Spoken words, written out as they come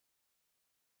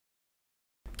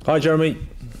Hi, Jeremy.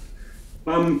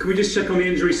 Can we just check on the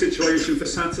injury situation for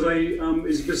Saturday?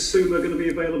 Is Basuma going to be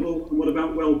available? And what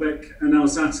about Welbeck and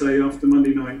Alzate after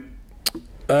Monday night?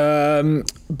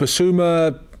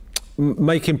 Basuma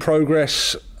making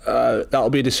progress.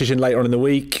 That'll be a decision later on in the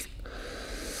week.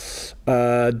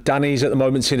 Danny's at the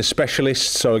moment seeing a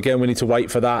specialist, so again we need to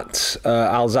wait for that.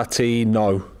 Alzate,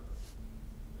 no.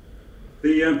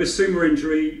 The Basuma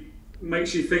injury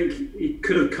makes you think he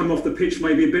could have come off the pitch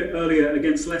maybe a bit earlier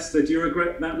against Leicester. Do you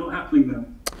regret that not happening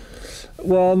then?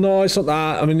 Well, no, it's not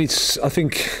that. I mean,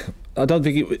 I don't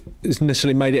think it's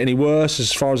necessarily made it any worse,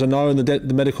 as far as I know, and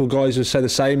the medical guys would say the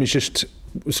same. It's just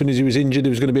as soon as he was injured, there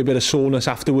was going to be a bit of soreness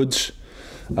afterwards.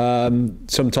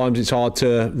 Sometimes it's hard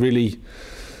to really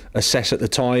assess at the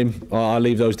time. I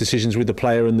leave those decisions with the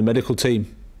player and the medical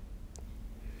team.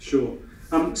 Sure.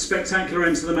 Spectacular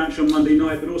end to the match on Monday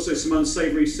night, but also some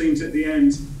unsavoury scenes at the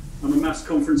end. A mass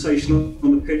confrontation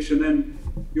on the pitch, and then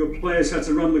your players had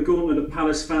to run the gauntlet of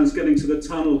Palace fans getting to the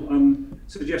tunnel.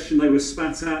 Suggestion they were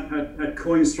spat at, had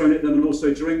coins thrown at them, and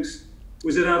also drinks.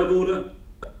 Was it out of order?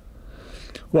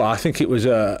 Well, I think it was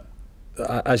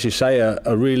as you say,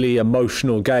 a really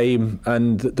emotional game,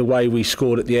 and the way we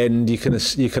scored at the end, you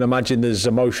can imagine there's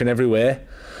emotion everywhere.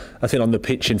 I think on the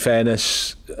pitch, in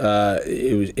fairness,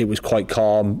 it was quite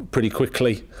calm pretty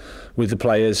quickly with the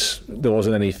players. There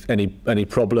wasn't any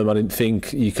problem. I didn't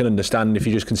think. You can understand if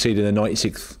you just conceded in the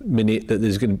 96th minute that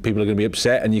people are going to be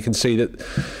upset, and you can see that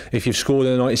if you've scored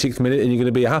in the 96th minute, then you're going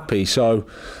to be happy. So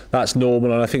that's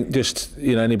normal. And I think just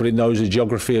anybody knows the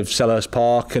geography of Selhurst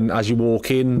Park, and as you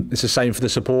walk in, it's the same for the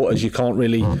supporters. You can't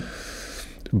really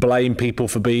blame people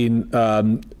for being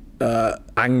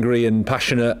angry and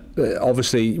passionate.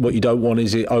 Obviously, what you don't want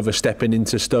is it overstepping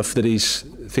into stuff that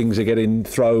things are getting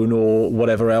thrown or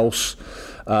whatever else.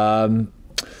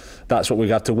 That's what we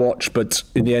had to watch. But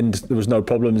in the end, there was no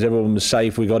problems. Everyone was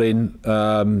safe. We got in,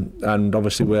 and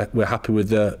obviously we're happy with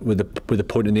the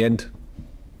point in the end.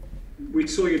 We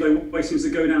saw you though waiting to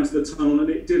go down to the tunnel, and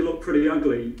it did look pretty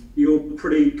ugly. You're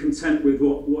pretty content with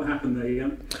what happened there,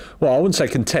 yeah? Well, I wouldn't say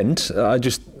content.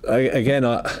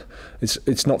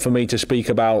 It's not for me to speak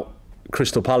about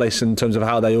Crystal Palace in terms of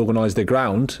how they organise their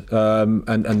ground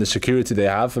and the security they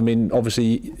have. I mean,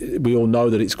 obviously, we all know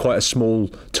that it's quite a small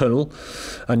tunnel,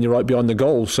 and you're right behind the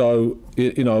goal. So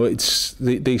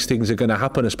these things are going to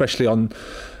happen, especially when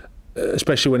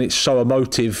it's so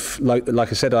emotive. Like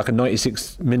I said, like a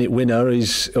 96-minute winner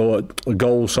or a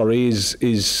goal,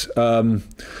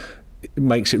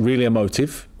 makes it really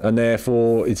emotive, and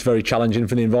therefore it's very challenging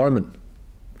for the environment.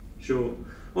 Sure.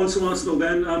 On to Arsenal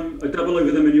then. A double over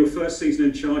them in your first season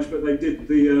in charge, but they did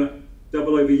the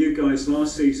double over you guys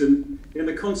last season. In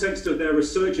the context of their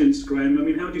resurgence, Graham, I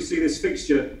mean, how do you see this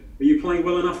fixture? Are you playing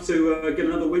well enough to get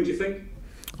another win, do you think?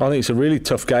 I think it's a really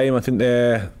tough game. I think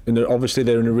they're in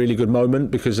a really good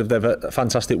moment because of their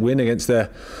fantastic win against their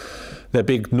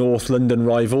big North London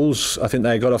rivals. I think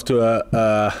they got off to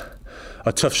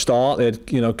a tough start. They had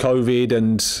COVID,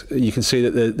 and you can see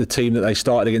that the team that they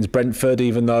started against Brentford,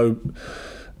 even though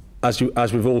as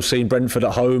we've all seen, Brentford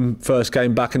at home, first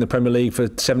game back in the Premier League for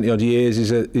 70 odd years,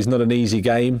 is not an easy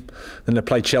game. Then they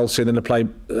play Chelsea, then they play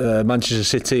Manchester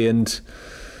City, and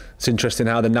it's interesting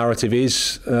how the narrative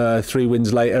is. 3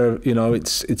 wins later,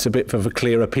 it's a bit of a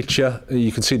clearer picture.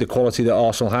 You can see the quality that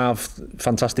Arsenal have.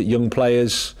 Fantastic young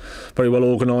players, very well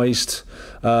organised.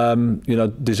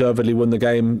 Deservedly won the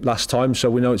game last time,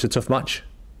 so we know it's a tough match.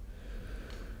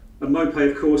 And Mopé,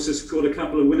 of course, has scored a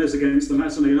couple of winners against them,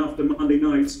 hasn't he? And after Monday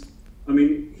night, I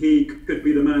mean, he could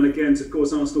be the man again to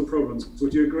cause Arsenal problems.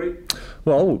 Would you agree?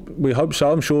 Well, we hope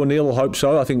so. I'm sure Neil will hope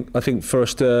so. I think for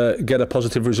us to get a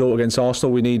positive result against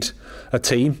Arsenal, we need a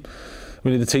team.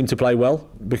 We need the team to play well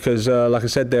because, like I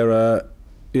said, they're a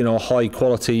high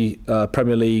quality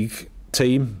Premier League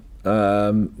team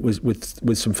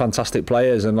with some fantastic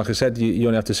players. And like I said, you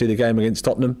only have to see the game against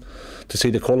Tottenham to see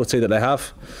the quality that they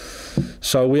have.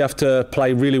 So we have to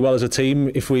play really well as a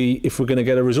team if we're going to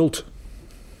get a result.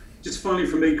 Just finally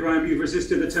from me, Graham, you've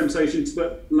resisted the temptation to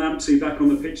put Lamptey back on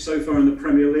the pitch so far in the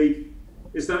Premier League.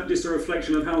 Is that just a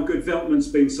reflection of how good Veltman's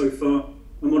been so far?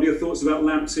 And what are your thoughts about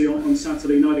Lamptey on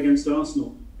Saturday night against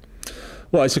Arsenal?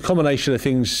 Well, it's a combination of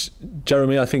things,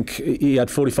 Jeremy. I think he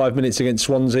had 45 minutes against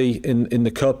Swansea in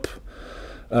the Cup.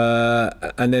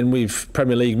 And then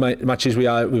Premier League matches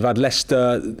we've had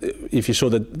Leicester. If you saw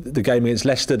the game against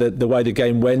Leicester, the way the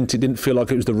game went, it didn't feel like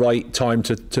it was the right time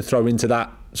to throw into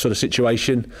that sort of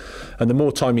situation. And the more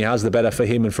time he has, the better for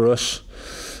him and for us.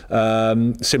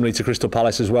 Similarly to Crystal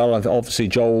Palace as well. Obviously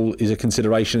Joel is a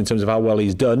consideration in terms of how well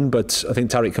he's done, but I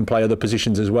think Tariq can play other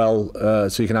positions as well,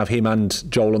 so you can have him and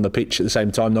Joel on the pitch at the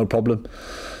same time, no problem.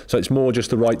 So it's more just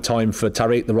the right time for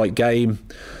Tariq, the right game.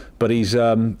 But he's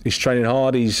training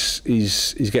hard. He's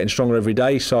getting stronger every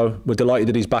day. So we're delighted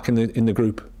that he's back in the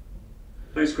group.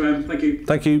 Thanks, Graham. Thank you.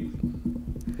 Thank you.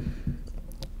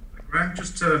 Graham,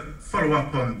 just to follow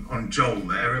up on Joel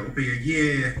there, it'll be a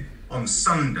year on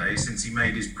Sunday since he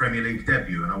made his Premier League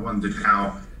debut, and I wondered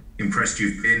how impressed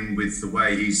you've been with the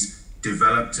way he's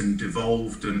developed and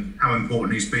evolved, and how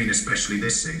important he's been, especially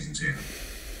this season to you.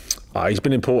 He's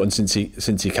been important since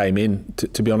he came in.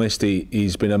 To be honest,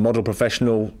 he's been a model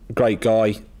professional, great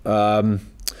guy. I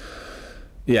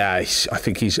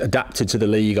think he's adapted to the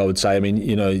league, I would say. I mean,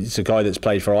 you know, he's a guy that's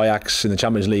played for Ajax in the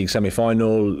Champions League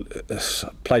semi-final,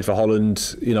 played for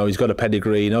Holland. You know, he's got a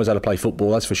pedigree. He knows how to play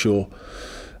football, that's for sure.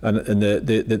 And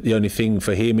the only thing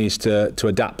for him is to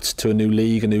adapt to a new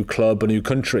league, a new club, a new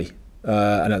country.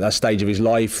 And at that stage of his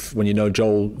life, when you know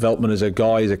Joel Veltman as a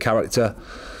guy, as a character,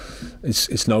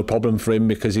 it's no problem for him,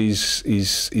 because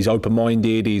he's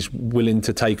open-minded. He's willing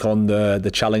to take on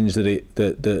the challenge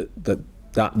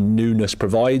that newness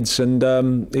provides,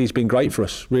 and he's been great for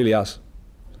us. Really has.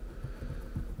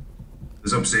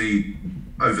 There's obviously,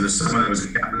 over the summer, there was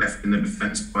a gap left in the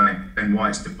defence by Ben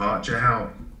White's departure.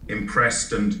 How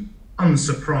impressed and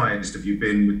unsurprised have you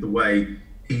been with the way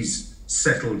he's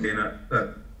settled in at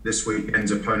this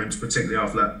weekend's opponents, particularly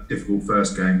after that difficult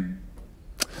first game?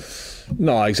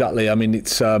 No, exactly. I mean,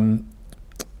 it's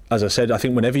as I said, I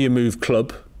think whenever you move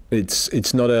club,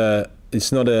 it's not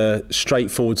a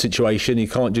straightforward situation. You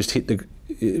can't just hit the.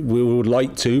 We would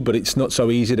like to, but it's not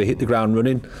so easy to hit the ground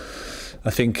running.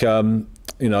 I think I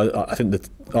think that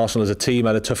Arsenal as a team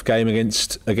had a tough game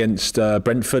against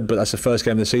Brentford, but that's the first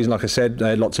game of the season. Like I said,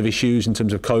 they had lots of issues in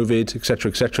terms of COVID,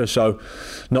 etc., etc. So,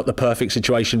 not the perfect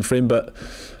situation for him. But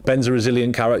Ben's a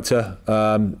resilient character,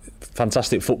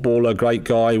 fantastic footballer, great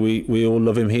guy. We all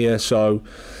love him here. So,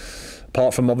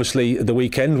 apart from obviously the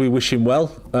weekend, we wish him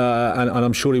well, and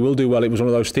I'm sure he will do well. It was one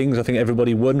of those things. I think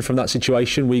everybody won from that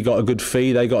situation. We got a good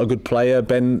fee, they got a good player.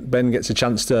 Ben gets a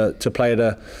chance to play at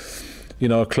a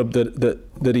club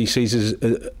that he sees as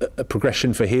a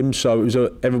progression for him. So it was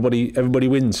everybody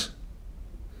wins.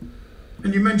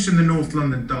 And you mentioned the North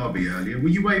London derby earlier. Were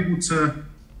you able to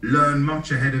learn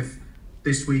much ahead of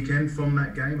this weekend from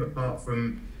that game, apart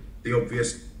from the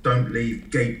obvious don't leave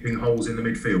gaping holes in the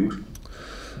midfield?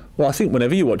 Well, I think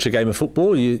whenever you watch a game of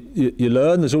football, you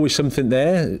learn. There's always something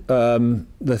there.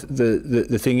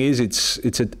 The thing is,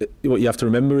 what you have to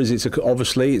remember is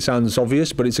obviously it sounds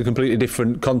obvious, but it's a completely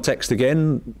different context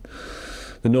again.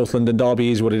 The North London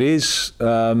derby is what it is,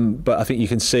 but I think you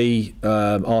can see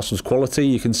Arsenal's quality.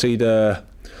 You can see the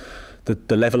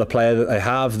level of player that they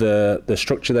have, the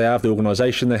structure they have, the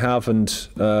organisation they have, and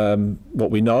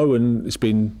what we know, and it's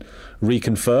been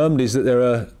reconfirmed, is that they're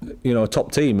a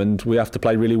top team, and we have to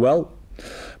play really well.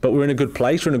 But we're in a good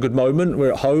place, we're in a good moment,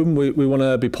 we're at home, we want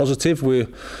to be positive, we'll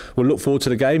look forward to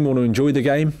the game, we want to enjoy the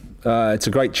game. It's a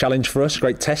great challenge for us,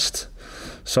 great test,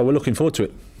 so we're looking forward to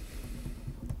it.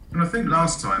 And I think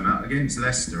last time out against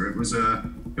Leicester, it was a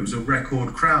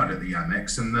record crowd at the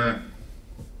Amex, and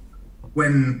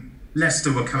when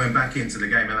Leicester were coming back into the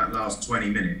game in that last 20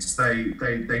 minutes, they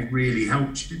really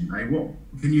helped you, didn't they? What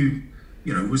can you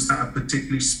was that a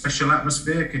particularly special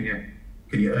atmosphere? Can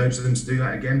you urge them to do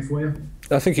that again for you?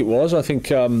 I think it was. I think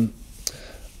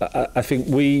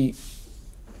we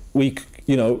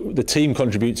the team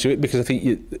contribute to it, because I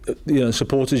think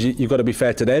supporters, you've got to be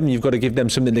fair to them. You've got to give them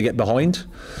something to get behind,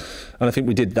 and I think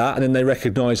we did that. And then they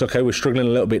recognised, okay, we're struggling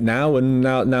a little bit now, and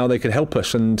now they can help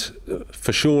us. And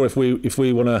for sure, if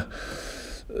we want to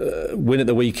win at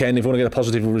the weekend, if we want to get a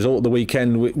positive result at the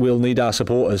weekend, we'll need our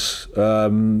supporters,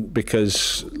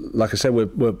 because, like I said,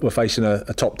 we're facing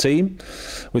a top team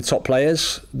with top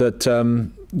players. That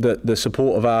the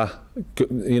support of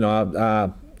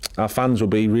our fans will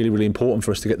be really, really important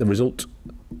for us to get the result.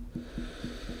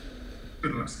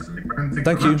 Good luck, Graham.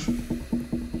 Thank you.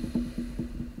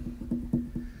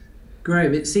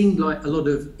 Graham, it seemed like a lot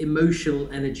of emotional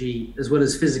energy as well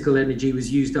as physical energy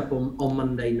was used up on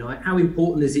Monday night. How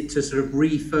important is it to sort of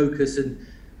refocus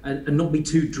and not be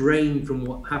too drained from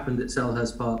what happened at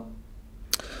Selhurst Park?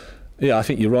 Yeah, I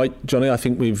think you're right, Johnny. I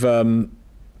think we've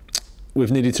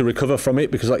needed to recover from it,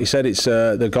 because, like you said, it's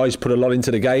the guys put a lot into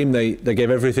the game. They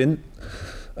gave everything.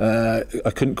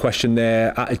 I couldn't question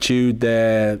their attitude,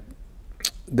 their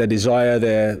desire,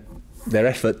 their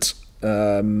effort.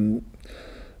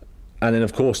 And then,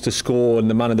 of course, to score in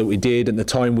the manner that we did and the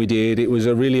time we did, it was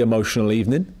a really emotional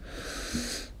evening.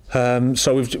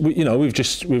 So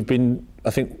we've been, I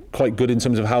think, quite good in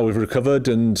terms of how we've recovered,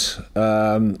 and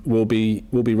we'll be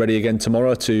ready again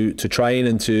tomorrow to train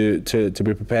and to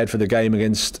be prepared for the game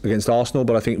against Arsenal.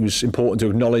 But I think it was important to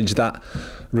acknowledge that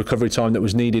recovery time that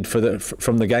was needed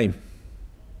from the game.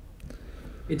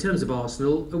 In terms of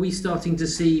Arsenal, are we starting to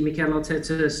see Mikel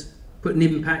Arteta put an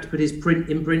impact, put his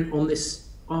imprint on this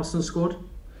Arsenal squad?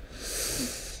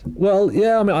 Well,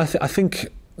 yeah. I mean, I think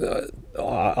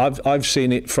I've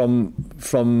seen it from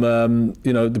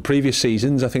the previous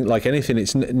seasons. I think, like anything,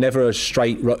 it's never a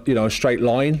straight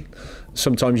line.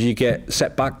 Sometimes you get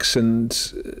setbacks and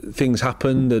things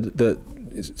happen that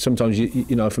sometimes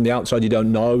from the outside you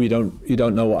don't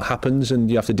know what happens, and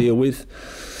you have to deal with.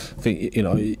 I think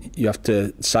you have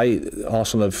to say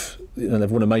Arsenal have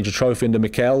they've won a major trophy under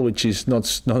Mikel, which is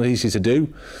not easy to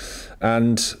do,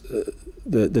 and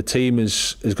the team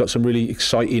has got some really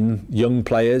exciting young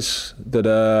players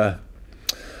that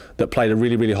play at a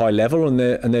really, really high level, and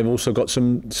they've also got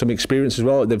some experience as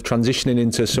well. They're transitioning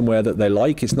into somewhere that they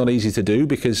like. It's not easy to do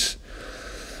because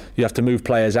you have to move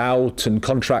players out, and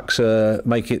contracts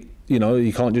make it.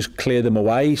 You can't just clear them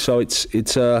away. So it's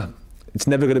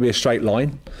never going to be a straight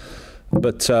line.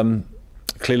 But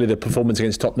clearly the performance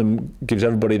against Tottenham gives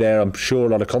everybody there, I'm sure, a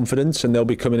lot of confidence, and they'll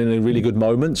be coming in a really good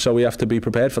moment. So we have to be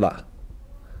prepared for that.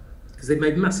 Because they've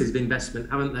made massive investment,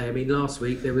 haven't they? I mean, last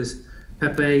week there was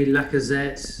Pepe,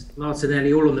 Lacazette,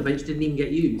 Martinelli, all on the bench, didn't even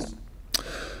get used.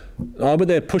 But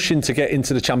they're pushing to get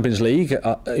into the Champions League.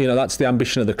 That's the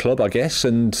ambition of the club, I guess.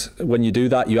 And when you do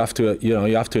that, you have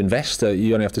to invest.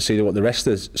 You only have to see what the rest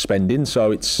is spending.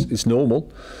 So it's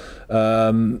normal.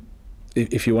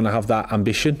 If you want to have that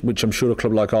ambition, which I'm sure a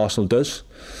club like Arsenal does.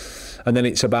 And then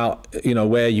it's about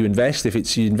where you invest.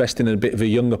 If you invest in a bit of a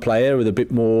younger player with a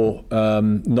bit more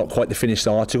not quite the finished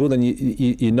article, then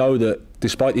you know that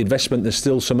despite the investment, there's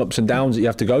still some ups and downs that you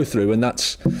have to go through, and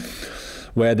that's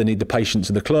where they need the patience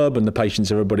of the club and the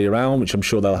patience of everybody around, which I'm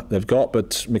sure they've got.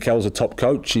 But Mikel's a top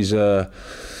coach. He's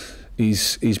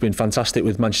been fantastic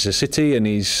with Manchester City, and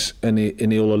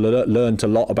he'll learned a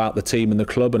lot about the team and the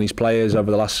club and his players over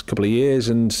the last couple of years.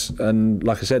 And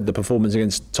like I said, the performance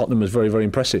against Tottenham was very, very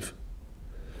impressive.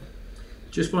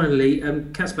 Just finally,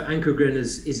 Kasper Ankergren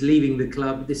is leaving the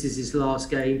club. This is his last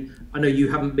game. I know you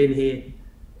haven't been here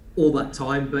all that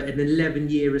time, but an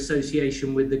 11-year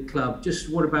association with the club.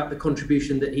 Just what about the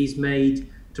contribution that he's made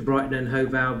to Brighton and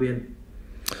Hove Albion?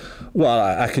 Well,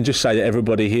 I can just say that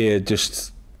everybody here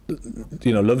just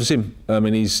loves him. I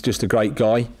mean, he's just a great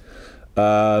guy,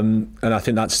 and I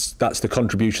think that's the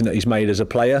contribution that he's made as a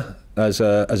player, as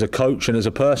a coach, and as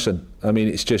a person. I mean,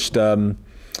 it's just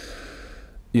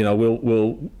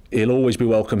he'll always be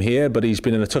welcome here, but he's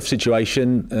been in a tough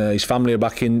situation. His family are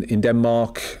back in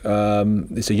Denmark.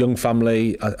 It's a young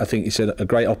family. I think it's a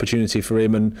great opportunity for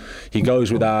him, and he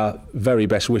goes with our very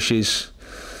best wishes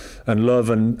and love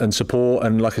and support.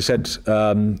 And like I said,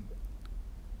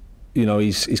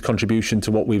 his contribution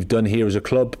to what we've done here as a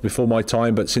club before my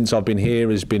time, but since I've been here,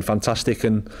 has been fantastic.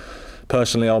 And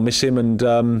personally, I'll miss him and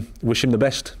wish him the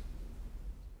best.